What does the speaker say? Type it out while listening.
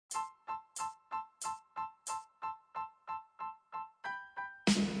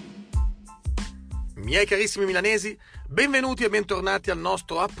Miei carissimi milanesi, benvenuti e bentornati al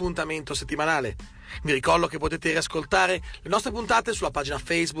nostro appuntamento settimanale. Vi ricordo che potete riascoltare le nostre puntate sulla pagina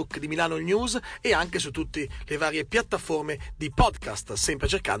Facebook di Milano Il News e anche su tutte le varie piattaforme di podcast, sempre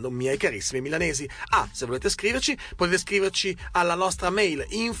cercando Miei carissimi milanesi. Se volete scriverci, potete scriverci alla nostra mail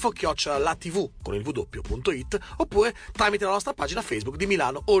info@latv con il w.it oppure tramite la nostra pagina Facebook di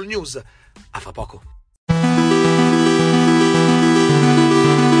Milano All News. A fra poco.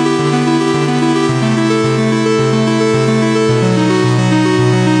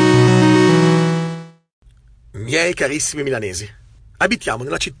 Miei carissimi milanesi, abitiamo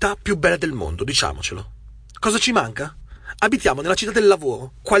nella città più bella del mondo, diciamocelo. Cosa ci manca? Abitiamo nella città del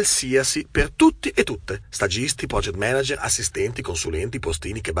lavoro, qualsiasi, per tutti e tutte. Stagisti, project manager, assistenti, consulenti,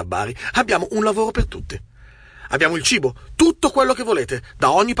 postini, kebabari. Abbiamo un lavoro per tutti. Abbiamo il cibo, tutto quello che volete,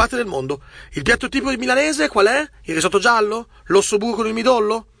 da ogni parte del mondo. Il piatto tipico milanese qual è? Il risotto giallo? L'osso burro con il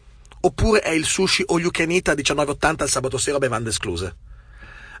midollo? Oppure è il sushi all you can eat a 19,80 il sabato sera, bevande escluse?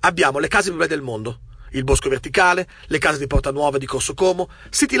 Abbiamo le case più belle del mondo. Il Bosco Verticale, le case di Porta Nuova di Corso Como,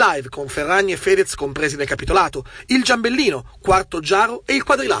 City Live con Ferragni e Fedez compresi nel capitolato, il Giambellino, Quarto Giaro e il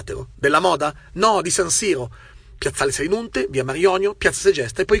Quadrilatero. Della moda? No, di San Siro. Piazzale Seinunte, via Marionio, piazza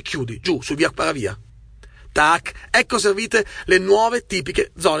Segesta e poi chiudi, giù, su via Paravia. Tac, ecco servite le nuove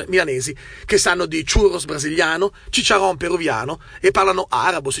tipiche zone milanesi, che sanno di churros brasiliano, cicciaron peruviano e parlano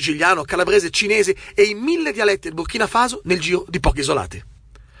arabo, siciliano, calabrese, cinese e in 1000 dialetti del Burkina Faso nel giro di pochi isolati.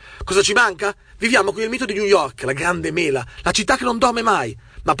 Cosa ci manca? Viviamo con il mito di New York, la grande mela, la città che non dorme mai,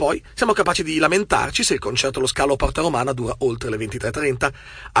 ma poi siamo capaci di lamentarci se il concerto allo Scalo a Porta Romana dura oltre le 23:30.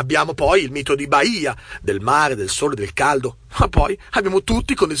 Abbiamo poi il mito di Bahia, del mare, del sole, del caldo, ma poi abbiamo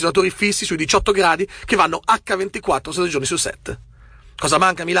tutti i condizionatori fissi sui 18 gradi che vanno H24 6 giorni su 7. Cosa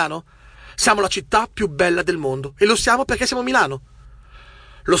manca a Milano? Siamo la città più bella del mondo e lo siamo perché siamo Milano.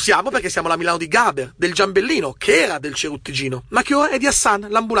 Lo siamo perché siamo la Milano di Gaber, del Giambellino, che era del Ceruttigino, ma che ora è di Hassan,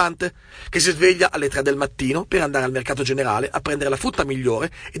 l'ambulante, che si sveglia alle 3 del mattino per andare al mercato generale a prendere la frutta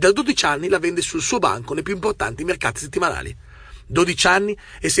migliore e da 12 anni la vende sul suo banco nei più importanti mercati settimanali. 12 anni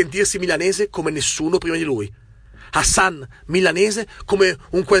e sentirsi milanese come nessuno prima di lui. Hassan, milanese come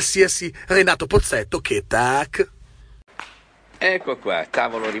un qualsiasi Renato Pozzetto che, tac... Ecco qua,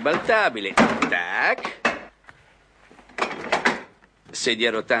 tavolo ribaltabile, tac...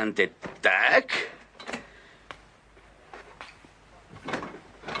 Sedia rotante, tac.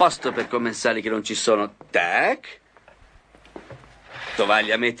 Posto per commensali che non ci sono, tac.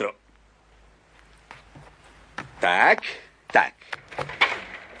 Tovaglia a metro, tac, tac.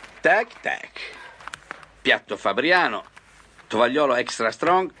 Tac, tac. Piatto fabriano, tovagliolo extra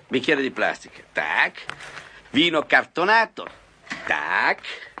strong, bicchiere di plastica, tac. Vino cartonato,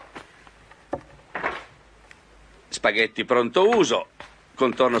 tac. Spaghetti pronto uso,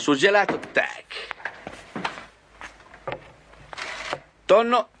 contorno surgelato, tac.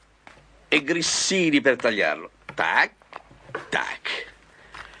 Tonno e grissini per tagliarlo, tac, tac.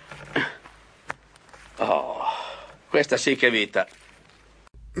 Oh, questa sì che è vita.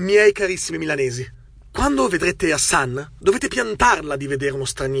 Miei carissimi milanesi, quando vedrete Hassan, dovete piantarla di vedere uno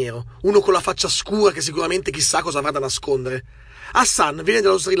straniero, uno con la faccia scura che sicuramente chissà cosa avrà da nascondere. Hassan viene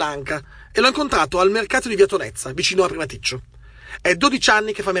dallo Sri Lanka e l'ho incontrato al mercato di Via Tonezza, vicino a Primaticcio. È 12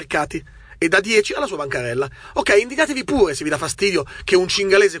 anni che fa mercati e da 10 alla sua bancarella. Ok, indignatevi pure se vi dà fastidio che un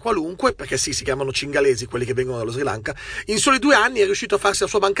cingalese qualunque, perché sì, si chiamano cingalesi quelli che vengono dallo Sri Lanka, in soli 2 anni è riuscito a farsi la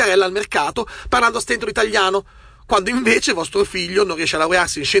sua bancarella al mercato parlando a stento l'italiano, quando invece vostro figlio non riesce a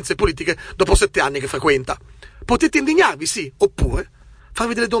laurearsi in scienze politiche dopo 7 anni che frequenta. Potete indignarvi, sì, oppure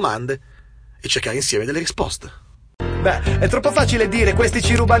farvi delle domande e cercare insieme delle risposte. Beh, è troppo facile dire questi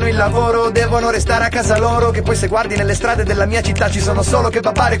ci rubano il lavoro, devono restare a casa loro, che poi se guardi nelle strade della mia città ci sono solo che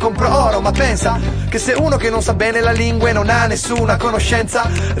papare compro oro. Ma pensa che se uno che non sa bene la lingua e non ha nessuna conoscenza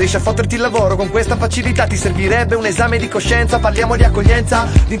riesce a fotterti il lavoro con questa facilità, ti servirebbe un esame di coscienza. Parliamo di accoglienza,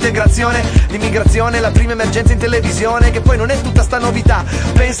 di integrazione, di immigrazione, la prima emergenza in televisione, che poi non è tutta sta novità.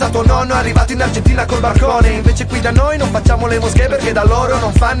 Pensa a tuo nonno arrivato in Argentina col barcone, invece qui da noi non facciamo le moschee perché da loro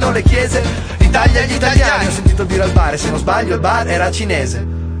non fanno le chiese. Italia agli italiani, ho sentito dire al bar, se non sbaglio il bar era cinese.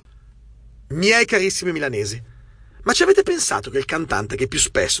 Miei carissimi milanesi, ma ci avete pensato che il cantante che più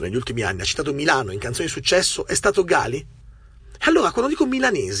spesso negli ultimi anni ha citato Milano in canzoni di successo è stato Gali? E allora quando dico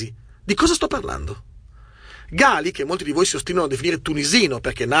milanesi, di cosa sto parlando? Gali, che molti di voi si ostinano a definire tunisino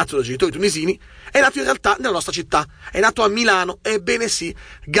perché è nato da genitori tunisini, è nato in realtà nella nostra città, è nato a Milano, ebbene sì,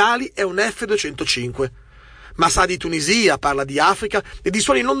 Gali è un F205. Ma sa di Tunisia, parla di Africa e di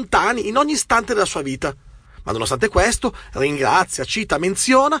suoni lontani in ogni istante della sua vita. Ma nonostante questo, ringrazia, cita,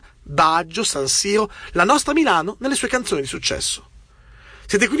 menziona Baggio, San Siro, la nostra Milano nelle sue canzoni di successo.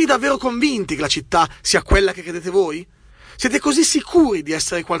 Siete quindi davvero convinti che la città sia quella che credete voi? Siete così sicuri di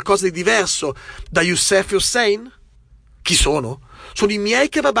essere qualcosa di diverso da Youssef e Hussein? Chi sono? Sono i miei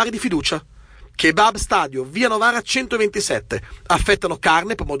kebabari di fiducia. Kebab Stadio, via Novara 127. Affettano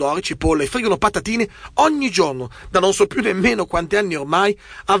carne, pomodori, cipolle e friggono patatine ogni giorno, da non so più nemmeno quanti anni ormai,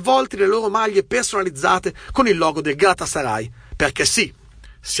 avvolti le loro maglie personalizzate con il logo del Galatasaray. Perché sì,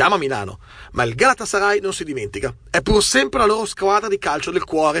 siamo a Milano, ma il Galatasaray non si dimentica. È pur sempre la loro squadra di calcio del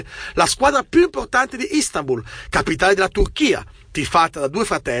cuore, la squadra più importante di Istanbul, capitale della Turchia, tifata da due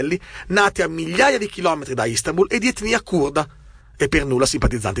fratelli, nati a migliaia di chilometri da Istanbul e di etnia curda, e per nulla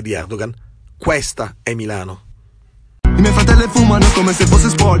simpatizzanti di Erdogan. Questa è Milano. I miei fratelli fumano come se fosse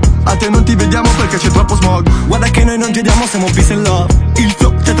sport. A te non ti vediamo perché c'è troppo smog. Guarda che noi non chiediamo, siamo peace and love. Il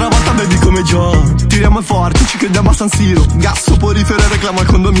flow c'è travolta, vedi come Joe. Tiriamo forte, ci crediamo a San Siro. Gas soporifero e reclamo al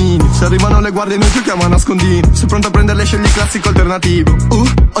condominio. Se arrivano le guardie noi giochiamo a nascondino. Sei pronto a prenderle, scegli classico alternativo.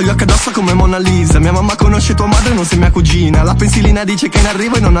 Ho gli occhi addosso come Mona Lisa. Mia mamma conosce tua madre, non sei mia cugina. La pensilina dice che in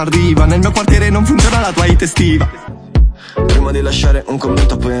arrivo e non arriva. Nel mio quartiere non funziona la tua hit estiva. Prima di lasciare un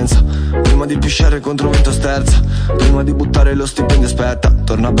commento pensa. Prima di pisciare contro un vento sterza. Prima di buttare lo stipendio aspetta.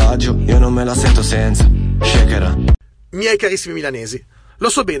 Torna a Baggio, io non me la sento senza. Shakera. Miei carissimi milanesi, lo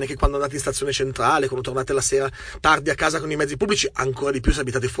so bene che quando andate in stazione centrale, quando tornate la sera tardi a casa con i mezzi pubblici, ancora di più se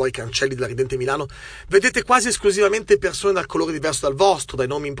abitate fuori i cancelli della ridente Milano, vedete quasi esclusivamente persone dal colore diverso dal vostro, dai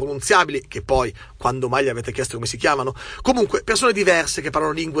nomi impronunziabili, che poi, quando mai gli avete chiesto come si chiamano, comunque persone diverse che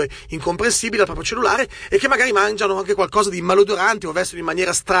parlano lingue incomprensibili al proprio cellulare e che magari mangiano anche qualcosa di malodoranti o vestono in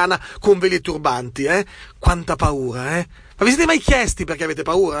maniera strana con veli e turbanti, Quanta paura, Ma vi siete mai chiesti perché avete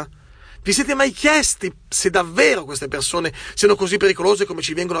paura? Vi siete mai chiesti se davvero queste persone siano così pericolose come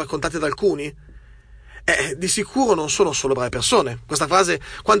ci vengono raccontate da alcuni? Di sicuro non sono solo brave persone. Questa frase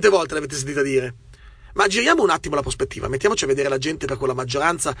quante volte l'avete sentita dire? Ma giriamo un attimo la prospettiva, mettiamoci a vedere la gente per quella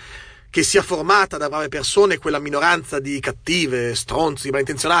maggioranza che sia formata da brave persone e quella minoranza di cattive, stronzi,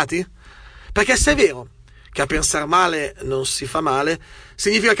 malintenzionati? Perché se è vero che a pensare male non si fa male,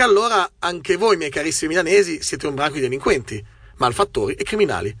 significa che allora anche voi, miei carissimi milanesi, siete un branco di delinquenti, malfattori e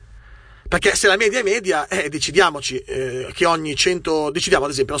criminali. Perché se la media è media, decidiamoci che ogni 100, decidiamo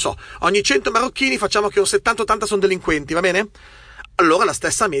ad esempio, non so, ogni 100 marocchini facciamo che un 70-80 sono delinquenti, va bene? Allora la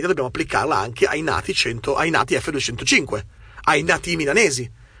stessa media dobbiamo applicarla anche ai nati F205, ai nati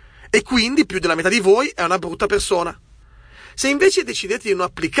milanesi. E quindi più della metà di voi è una brutta persona. Se invece decidete di non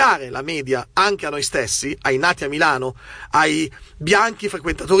applicare la media anche a noi stessi, ai nati a Milano, ai bianchi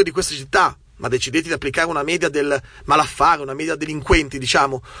frequentatori di questa città, ma decidete di applicare una media del malaffare, una media delinquenti,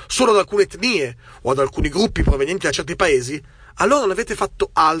 diciamo, solo ad alcune etnie o ad alcuni gruppi provenienti da certi paesi, allora non avete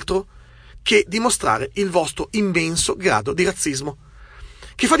fatto altro che dimostrare il vostro immenso grado di razzismo,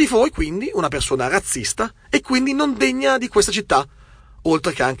 che fa di voi quindi una persona razzista e quindi non degna di questa città,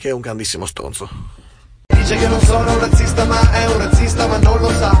 oltre che anche un grandissimo stronzo. Chi dice che non sono un razzista ma è un razzista ma non lo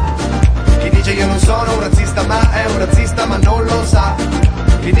sa. Chi dice che non sono un razzista ma è un razzista ma non lo sa.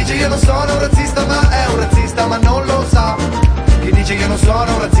 Chi dice che non sono un razzista ma è un razzista ma non lo sa. Chi dice che non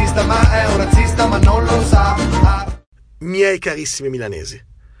sono un razzista ma è un razzista ma non lo sa. Miei carissimi milanesi,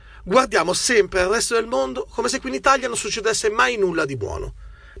 guardiamo sempre al resto del mondo come se qui in Italia non succedesse mai nulla di buono.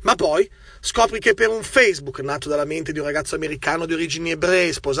 Ma poi scopri che per un Facebook nato dalla mente di un ragazzo americano di origini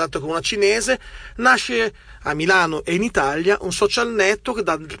ebree sposato con una cinese, nasce a Milano e in Italia un social network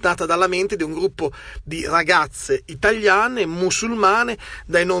nata dalla mente di un gruppo di ragazze italiane musulmane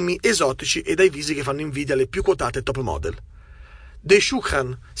dai nomi esotici e dai visi che fanno invidia alle più quotate top model. The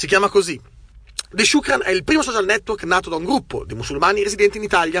Shukran si chiama così. The Shukran è il primo social network nato da un gruppo di musulmani residenti in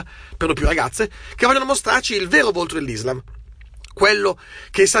Italia, per lo più ragazze, che vogliono mostrarci il vero volto dell'Islam. Quello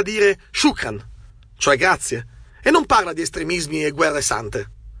che sa dire shukran, cioè grazie, e non parla di estremismi e guerre sante.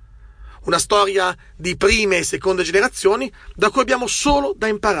 Una storia di prime e seconde generazioni da cui abbiamo solo da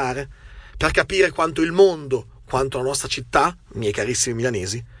imparare per capire quanto il mondo, quanto la nostra città, miei carissimi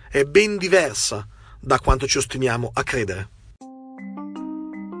milanesi, è ben diversa da quanto ci ostiniamo a credere.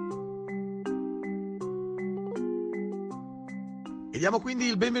 E diamo quindi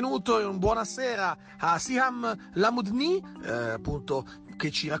il benvenuto e un buonasera a Siham Lamudni, appunto,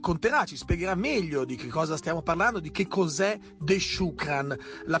 che ci racconterà, ci spiegherà meglio di che cosa stiamo parlando, di che cos'è The Shukran.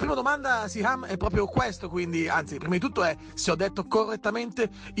 La prima domanda, Siham, è proprio questo, quindi, anzi, prima di tutto è se ho detto correttamente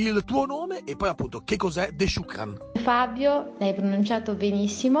il tuo nome e poi appunto che cos'è The Shukran. Fabio, l'hai pronunciato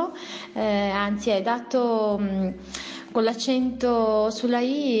benissimo, anzi hai dato con l'accento sulla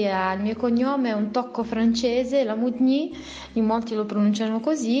I al mio cognome un tocco francese, la Mudni, in molti lo pronunciano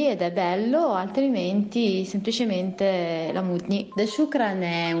così ed è bello, altrimenti semplicemente la Mudni. The Shukran Shukran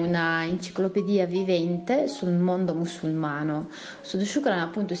è una enciclopedia vivente sul mondo musulmano. Su The Shukran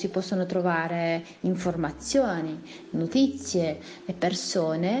appunto si possono trovare informazioni, notizie e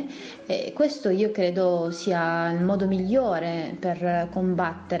persone, e questo io credo sia il modo migliore per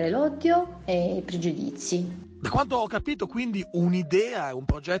combattere l'odio e i pregiudizi. Da quanto ho capito, quindi un'idea, un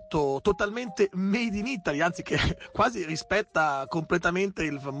progetto totalmente made in Italy, anzi che quasi rispetta completamente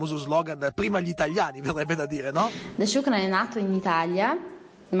il famoso slogan "prima gli italiani", verrebbe da dire, no? The Shukran è nato in Italia,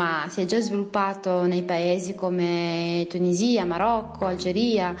 ma si è già sviluppato nei paesi come Tunisia, Marocco,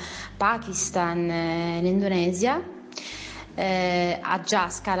 Algeria, Pakistan, l'Indonesia. Ha già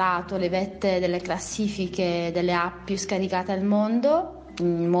scalato le vette delle classifiche delle app più scaricate al mondo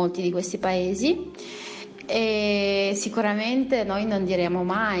in molti di questi paesi. E sicuramente noi non diremo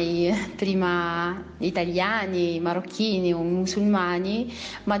mai prima gli italiani, i marocchini o i musulmani,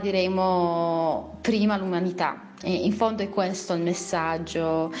 ma diremo prima l'umanità. E in fondo è questo il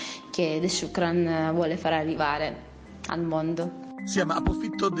messaggio che The Shukran vuole far arrivare al mondo. Sì, ma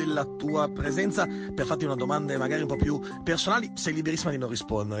approfitto della tua presenza per farti una domanda magari un po' più personali, sei liberissima di non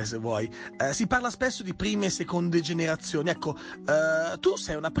rispondere se vuoi. Si parla spesso di prime e seconde generazioni, ecco, tu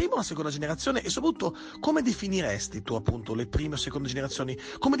sei una prima o una seconda generazione e soprattutto come definiresti tu appunto le prime o seconde generazioni?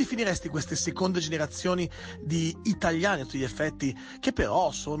 Come definiresti queste seconde generazioni di italiani a tutti gli effetti che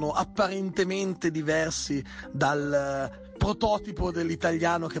però sono apparentemente diversi dal prototipo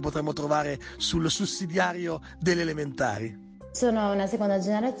dell'italiano che potremmo trovare sul sussidiario delle elementari? Sono una seconda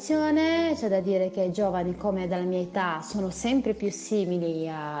generazione, c'è da dire che i giovani come della mia età sono sempre più simili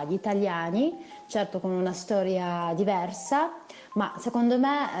agli italiani, certo con una storia diversa, ma secondo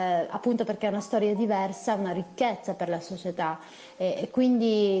me appunto perché è una storia diversa, una ricchezza per la società e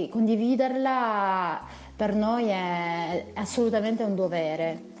quindi condividerla per noi è assolutamente un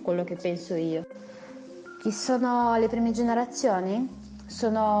dovere, quello che penso io. Chi sono le prime generazioni?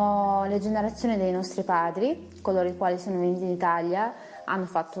 Sono le generazioni dei nostri padri, coloro i quali sono venuti in Italia, hanno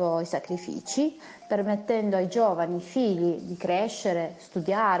fatto i sacrifici, permettendo ai giovani figli di crescere,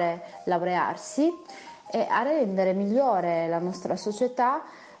 studiare, laurearsi e a rendere migliore la nostra società,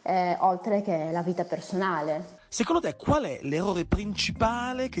 oltre che la vita personale. Secondo te qual è l'errore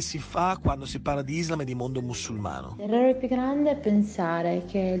principale che si fa quando si parla di Islam e di mondo musulmano? L'errore più grande è pensare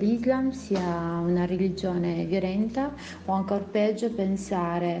che l'Islam sia una religione violenta o ancora peggio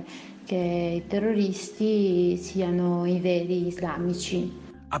pensare che i terroristi siano i veri islamici.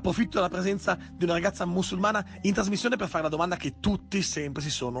 Approfitto della presenza di una ragazza musulmana in trasmissione per fare la domanda che tutti sempre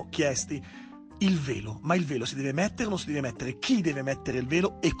si sono chiesti. Il velo, ma il velo si deve mettere o non si deve mettere? Chi deve mettere il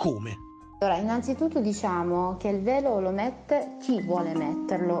velo e come? Allora, innanzitutto diciamo che il velo lo mette chi vuole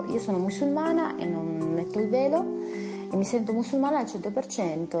metterlo. Io sono musulmana e non metto il velo e mi sento musulmana al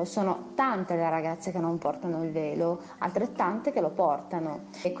 100%. Sono tante le ragazze che non portano il velo, altrettante che lo portano.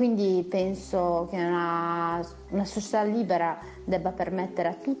 E quindi penso che una società libera debba permettere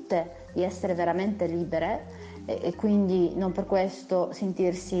a tutte di essere veramente libere e quindi non per questo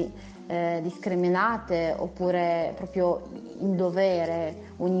sentirsi discriminate oppure proprio in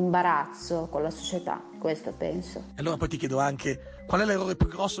dovere, un imbarazzo con la società, questo penso. Allora poi ti chiedo anche, qual è l'errore più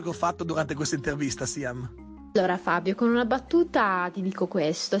grosso che ho fatto durante questa intervista, Siam? Allora Fabio, con una battuta ti dico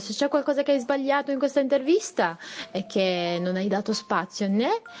questo: se c'è qualcosa che hai sbagliato in questa intervista è che non hai dato spazio né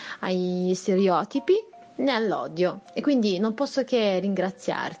agli stereotipi né all'odio e quindi non posso che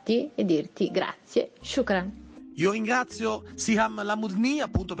ringraziarti e dirti grazie, shukran. Io ringrazio Siham Lamudni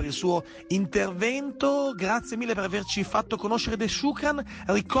appunto per il suo intervento, grazie mille per averci fatto conoscere The Shukran,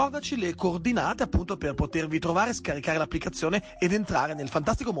 ricordaci le coordinate appunto per potervi trovare, scaricare l'applicazione ed entrare nel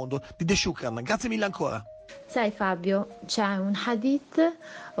fantastico mondo di The Shukran, grazie mille ancora. Sai Fabio, c'è un hadith,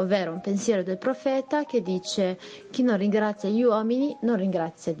 ovvero un pensiero del profeta che dice: chi non ringrazia gli uomini non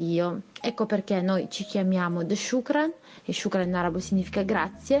ringrazia Dio. Ecco perché noi ci chiamiamo The Shukran, e Shukran in arabo significa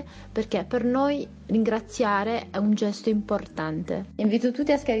grazie, perché per noi ringraziare è un gesto importante. Invito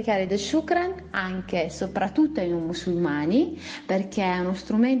tutti a scaricare The Shukran, anche e soprattutto ai non musulmani, perché è uno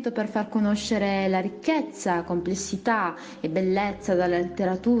strumento per far conoscere la ricchezza, complessità e bellezza della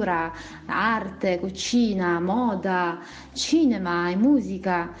letteratura, arte, cucina, moda, cinema e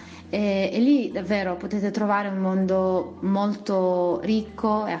musica. E lì davvero potete trovare un mondo molto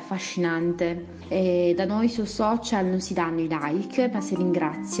ricco e affascinante. E da noi sul social non si danno i like, ma si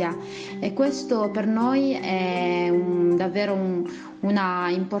ringrazia, e questo per noi è davvero una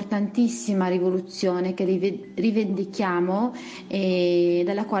importantissima rivoluzione che rivendichiamo e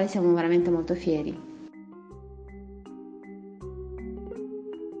della quale siamo veramente molto fieri.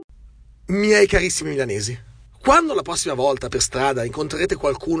 Miei carissimi milanesi, quando la prossima volta per strada incontrerete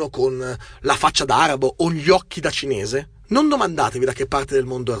qualcuno con la faccia d'arabo o gli occhi da cinese, Non domandatevi da che parte del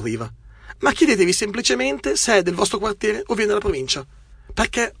mondo arriva, ma chiedetevi semplicemente se è del vostro quartiere o viene dalla provincia,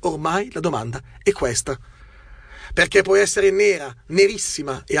 perché ormai la domanda è questa. Perché puoi essere nera,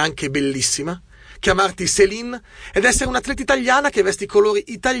 nerissima e anche bellissima, chiamarti Céline ed essere un'atleta italiana che veste i colori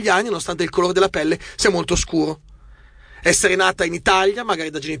italiani nonostante il colore della pelle sia molto scuro. Essere nata in Italia,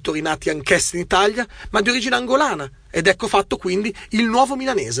 magari da genitori nati anch'essi in Italia, ma di origine angolana, ed ecco fatto quindi il nuovo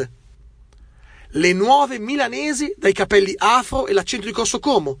milanese. Le nuove milanesi dai capelli afro e l'accento di Corso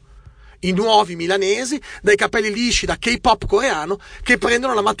Como. I nuovi milanesi dai capelli lisci da K-pop coreano che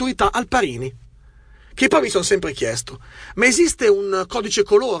prendono la maturità al Parini. Che poi mi sono sempre chiesto, ma esiste un codice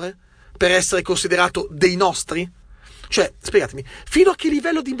colore per essere considerato dei nostri? Cioè, spiegatemi, fino a che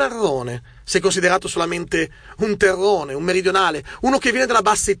livello di marrone sei considerato solamente un terrone, un meridionale, uno che viene dalla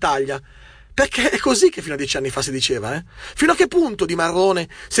bassa Italia? Perché è così che fino a 10 anni fa si diceva, eh? Fino a che punto di marrone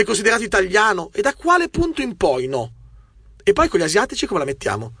sei considerato italiano e da quale punto in poi no? E poi con gli asiatici come la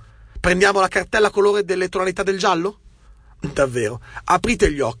mettiamo? Prendiamo la cartella colore delle tonalità del giallo? Davvero,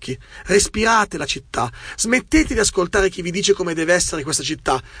 aprite gli occhi, respirate la città, smettete di ascoltare chi vi dice come deve essere questa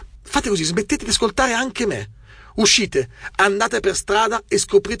città. Fate così, smettete di ascoltare anche me. Uscite, andate per strada e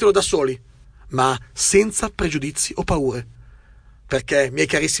scopritelo da soli, ma senza pregiudizi o paure. Perché, miei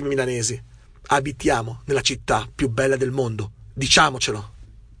carissimi milanesi, abitiamo nella città più bella del mondo, diciamocelo.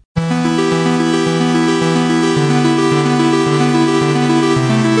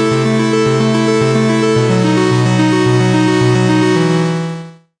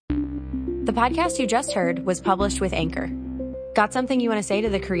 The podcast you just heard was published with Anchor. Got something you want to say to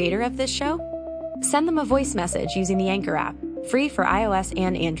the creator of this show? Send them a voice message using the Anchor app, free for iOS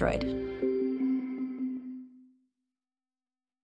and Android.